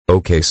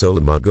Okay, so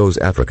Lamont Goes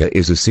Africa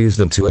is a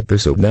season 2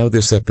 episode. Now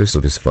this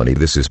episode is funny.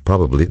 This is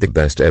probably the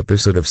best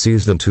episode of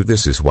season 2.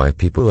 This is why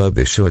people love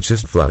this show. It's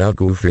just flat out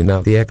goofy.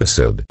 Now the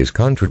episode is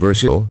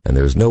controversial, and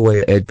there's no way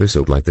an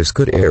episode like this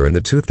could air in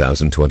the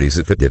 2020s.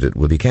 If it did, it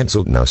would be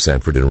cancelled. Now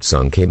Sanford and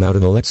song came out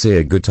in a, let's say,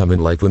 a good time in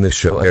life when this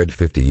show aired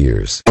 50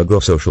 years ago.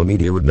 Social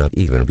media would not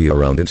even be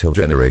around until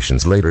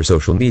generations later.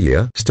 Social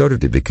media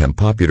started to become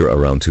popular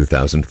around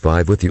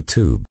 2005 with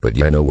YouTube, but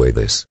yeah, no way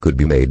this could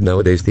be made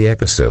nowadays. The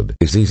episode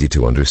is easy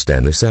to understand.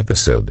 This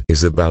episode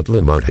is about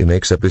Lamont. He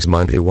makes up his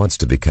mind he wants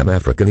to become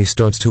African. He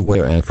starts to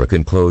wear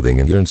African clothing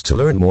and yearns to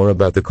learn more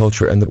about the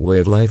culture and the way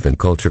of life and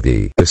culture.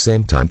 At the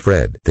same time,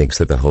 Fred thinks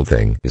that the whole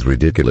thing is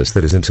ridiculous.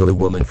 That is until a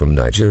woman from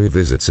Nigeria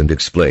visits and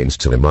explains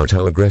to Lamont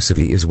how aggressive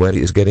he is when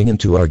he is getting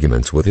into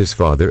arguments with his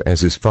father, as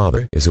his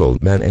father is an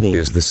old man and he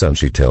is the son.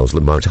 She tells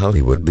Lamont how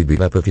he would be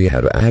beat up if he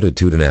had an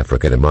attitude in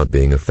Africa. Lamont,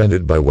 being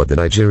offended by what the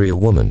Nigeria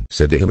woman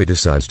said to him, he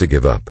decides to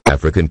give up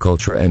African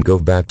culture and go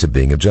back to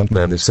being a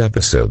jumpman. This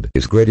episode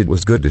is great. It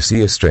was good to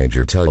see a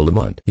stranger tell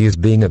Lamont he is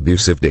being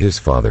abusive to his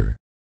father.